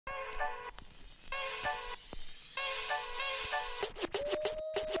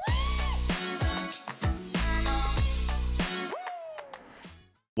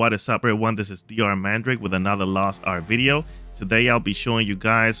What is up, everyone? This is DR Mandrake with another Lost Art video. Today I'll be showing you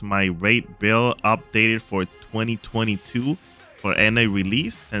guys my raid build updated for 2022 for NA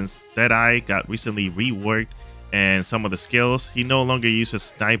release, since Deadeye got recently reworked and some of the skills. He no longer uses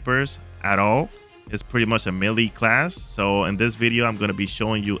snipers at all. It's pretty much a melee class. So in this video I'm going to be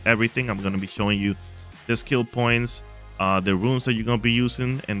showing you everything. I'm going to be showing you the skill points, the runes that you're going to be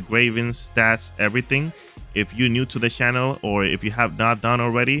using, engravings, stats, everything. If you're new to the channel, or if you have not done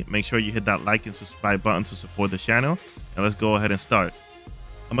already, make sure you hit that like and subscribe button to support the channel. And let's go ahead and start.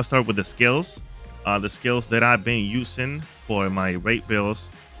 I'm gonna start with the skills that I've been using for my raid builds.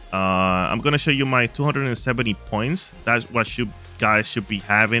 I'm gonna show you my 270 points. That's what you guys should be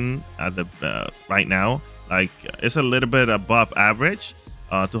having at the right now. Like, it's a little bit above average,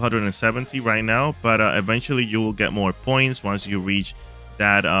 270 right now, but eventually you will get more points once you reach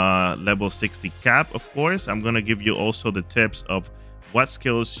that level 60 cap. Of course, I'm gonna give you also the tips of what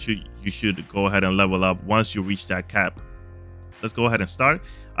skills you should go ahead and level up once you reach that cap. Let's go ahead and start.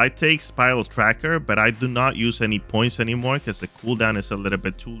 I take Spiral Tracker, but I do not use any points anymore because the cooldown is a little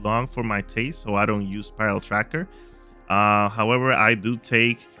bit too long for my taste, so I don't use Spiral Tracker. However, I do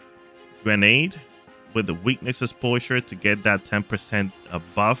take Grenade with the weakness exposure to get that 10%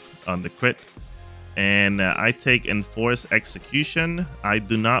 buff on the crit. And I take Enforced Execution. I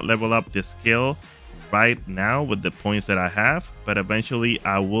do not level up this skill right now with the points that I have, but eventually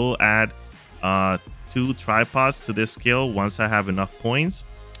I will add 2 tripods to this skill once I have enough points.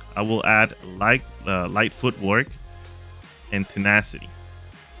 I will add light footwork and tenacity,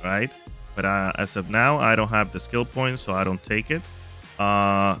 right? But as of now, I don't have the skill points, so I don't take it.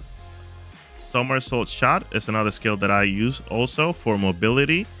 Somersault Shot is another skill that I use also for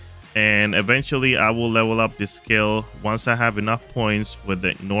mobility. And eventually I will level up this skill once I have enough points with the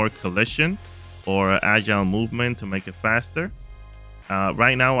Ignore Collision or Agile Movement to make it faster.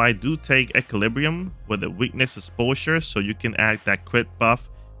 Right now I do take Equilibrium with the weakness exposure, so you can add that crit buff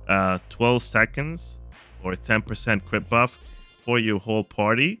 12 seconds or 10% crit buff for your whole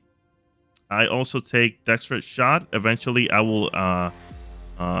party. I also take Dexterous Shot. Eventually I will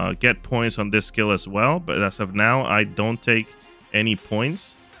get points on this skill as well, but as of now I don't take any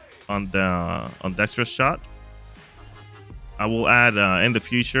points on Dexterous Shot. I will add in the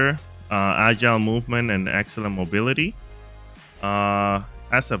future Agile Movement and Excellent Mobility.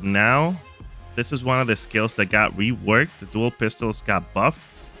 As of now, this is one of the skills that got reworked. The dual pistols got buffed,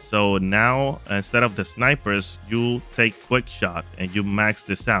 so now instead of the snipers, you take Quick Shot and you max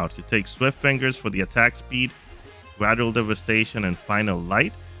this out. You take Swift Fingers for the attack speed, Gradual Devastation, and Final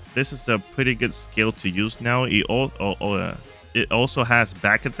Light. This is a pretty good skill to use now. It also has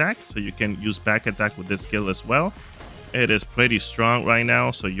back attack, so you can use back attack with this skill as well. It is pretty strong right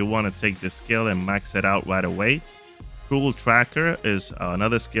now, so you want to take this skill and max it out right away. Cruel Tracker is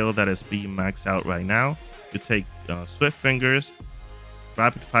another skill that is being maxed out right now. You take Swift Fingers,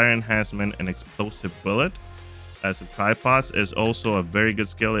 Rapid Fire Enhancement, and Explosive Bullet. As the tripods is also a very good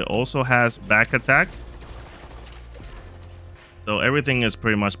skill. It also has back attack. So everything is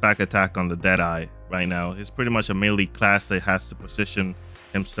pretty much back attack on the Deadeye right now. He's pretty much a melee class that has to position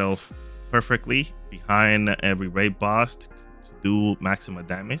himself perfectly behind every raid boss to do maximum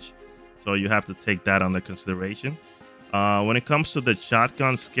damage. So you have to take that under consideration. When it comes to the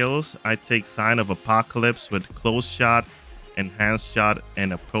shotgun skills, I take Sign of Apocalypse with Close Shot, Enhanced Shot,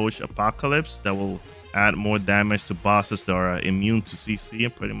 and Approach Apocalypse. That will add more damage to bosses that are immune to CC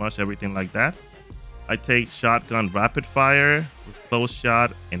and pretty much everything like that. I take Shotgun Rapid Fire with Close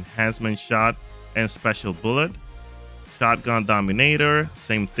Shot, Enhancement Shot, and Special Bullet. Shotgun Dominator,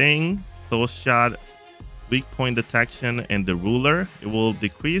 same thing. Close Shot, Weak Point Detection, and the Ruler. It will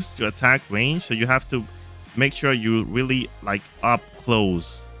decrease your attack range, so you have to make sure you really like up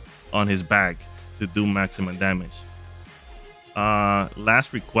close on his back to do maximum damage.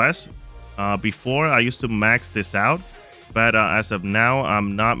 Last Request. Before I used to max this out, but as of now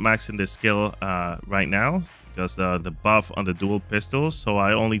I'm not maxing this skill right now because the buff on the dual pistols. So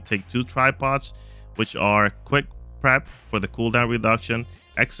I only take 2 tripods, which are Quick Prep for the cooldown reduction,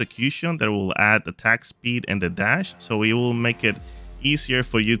 Execution that will add attack speed and the dash, so it will make it easier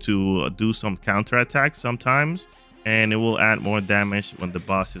for you to do some counter attacks sometimes, and it will add more damage when the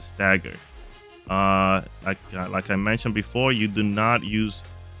boss is staggered. Like I mentioned before, you do not use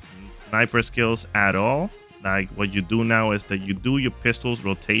sniper skills at all. Like, what you do now is that you do your pistols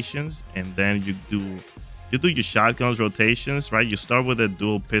rotations, and then you do your shotguns rotations, right? You start with the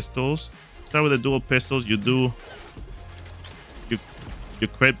dual pistols. You do your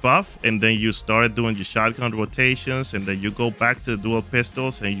crit buff, and then you start doing your shotgun rotations, and then you go back to the dual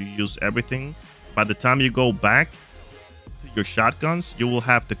pistols and you use everything. By the time you go back to your shotguns, you will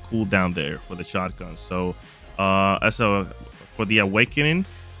have the cooldown there for the shotguns. So for the Awakening,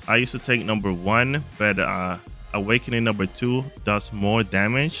 I used to take number 1, but Awakening number 2 does more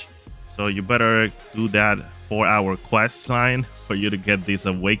damage. So you better do that 4-hour quest line for you to get this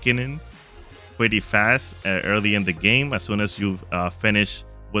Awakening pretty fast early in the game. As soon as you finish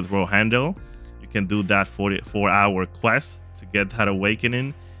with Rohandel, you can do that 4-hour quest to get that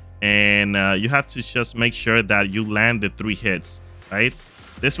Awakening. And you have to just make sure that you land the 3 hits, right?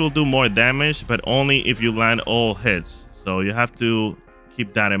 This will do more damage, but only if you land all hits. So you have to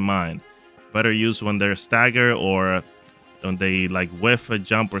keep that in mind. Better use when they're stagger or when they like whiff a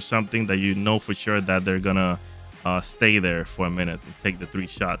jump or something that you know for sure that they're gonna stay there for a minute and take the 3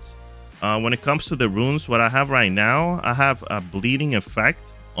 shots. When it comes to the runes, what I have right now, I have a bleeding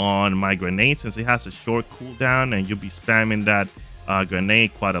effect on my grenade since it has a short cooldown and you'll be spamming that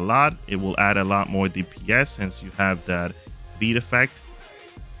grenade quite a lot. It will add a lot more DPS since you have that bleed effect.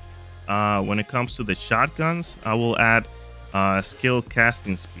 When it comes to the shotguns, I will add skill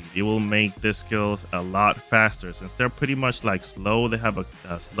casting speed. It will make the skills a lot faster since they're pretty much like slow. They have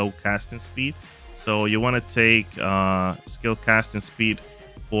a slow casting speed, so you want to take skill casting speed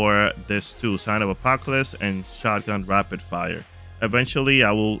for this too: Sign of Apocalypse and Shotgun Rapid Fire. Eventually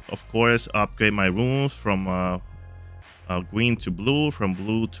I will of course upgrade my runes from green to blue, from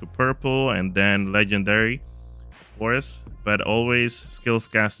blue to purple, and then legendary, of course, but always skills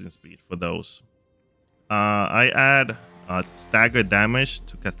casting speed for those. I add stagger damage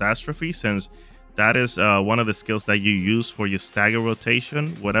to catastrophe since that is one of the skills that you use for your stagger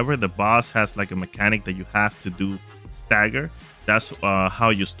rotation. Whatever the boss has like a mechanic that you have to do stagger, that's how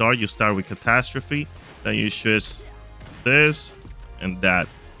you start. You start with catastrophe, then you choose this and that.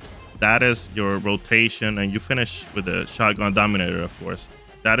 That is your rotation, and you finish with the shotgun dominator, of course.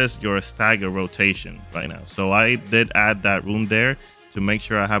 That is your stagger rotation right now. So I did add that rune there to make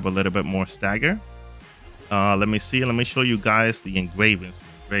sure I have a little bit more stagger. Let me see. Let me show you guys the engravings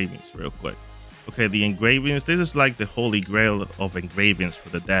real quick. Okay, the engravings. This is like the holy grail of engravings for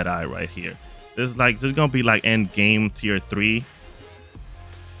the Deadeye right here. This is gonna be like end game tier 3.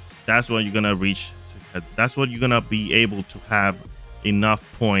 That's what you're gonna reach. That's what you're gonna be able to have enough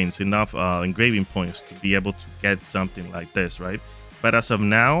points, enough engraving points to be able to get something like this, right? But as of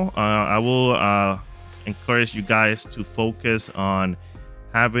now, I will encourage you guys to focus on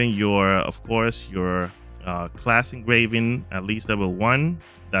having your, of course, your class engraving at least level 1.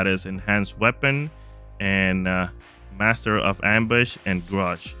 That is enhanced weapon and master of ambush and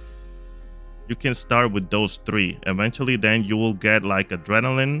grudge. You can start with those 3. Eventually then you will get like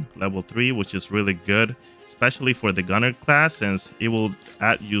adrenaline level 3, which is really good, especially for the gunner class, since it will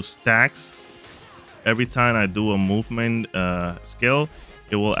add you stacks every time I do a movement skill.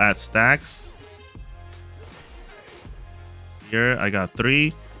 It will add stacks. Here I got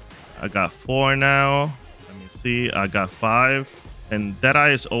 3, I got 4 now. Let me see, I got 5. And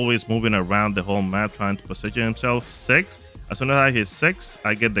Deadeye is always moving around the whole map trying to position himself. 6. As soon as I hit 6,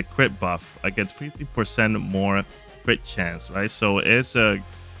 I get the crit buff. I get 50% more crit chance, right? So it's a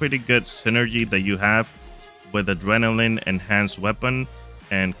pretty good synergy that you have with adrenaline, enhanced weapon,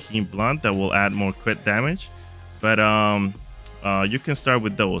 and keen blunt that will add more crit damage. But you can start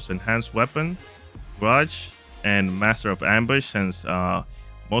with those: enhanced weapon, grudge, and master of ambush, since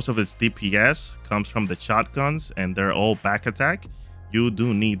most of its DPS comes from the shotguns and they're all back attack. You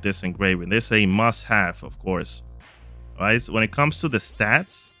do need this engraving. This is a must-have, of course. All right, so when it comes to the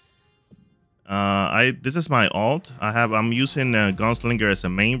stats, this is my alt. I'm using Gunslinger as a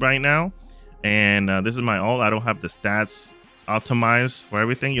main right now, and this is my alt. I don't have the stats optimized for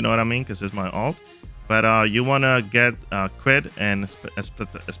everything, you know what I mean, because it's my alt. But you want to get crit and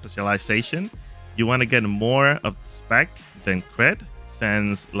specialization. You want to get more of spec than crit,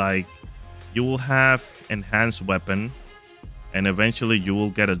 since like you will have enhanced weapon and eventually you will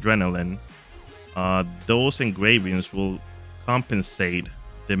get adrenaline. Those engravings will compensate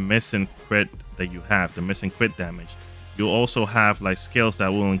the missing crit that you have, the missing crit damage. You also have like skills that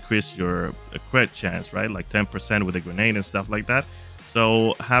will increase your crit chance, right? Like 10% with a grenade and stuff like that.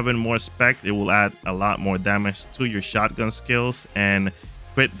 So having more spec, it will add a lot more damage to your shotgun skills and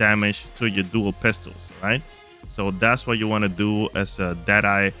crit damage to your dual pistols, right? So that's what you want to do as a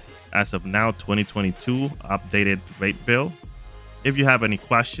Deadeye as of now, 2022 updated rate build. If you have any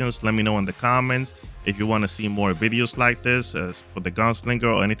questions, let me know in the comments. If you want to see more videos like this for the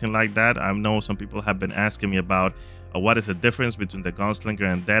Gunslinger or anything like that, I know some people have been asking me about what is the difference between the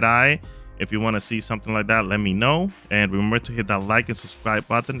Gunslinger and Deadeye. If you want to see something like that, let me know. And remember to hit that like and subscribe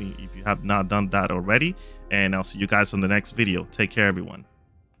button if you have not done that already. And I'll see you guys on the next video. Take care, everyone.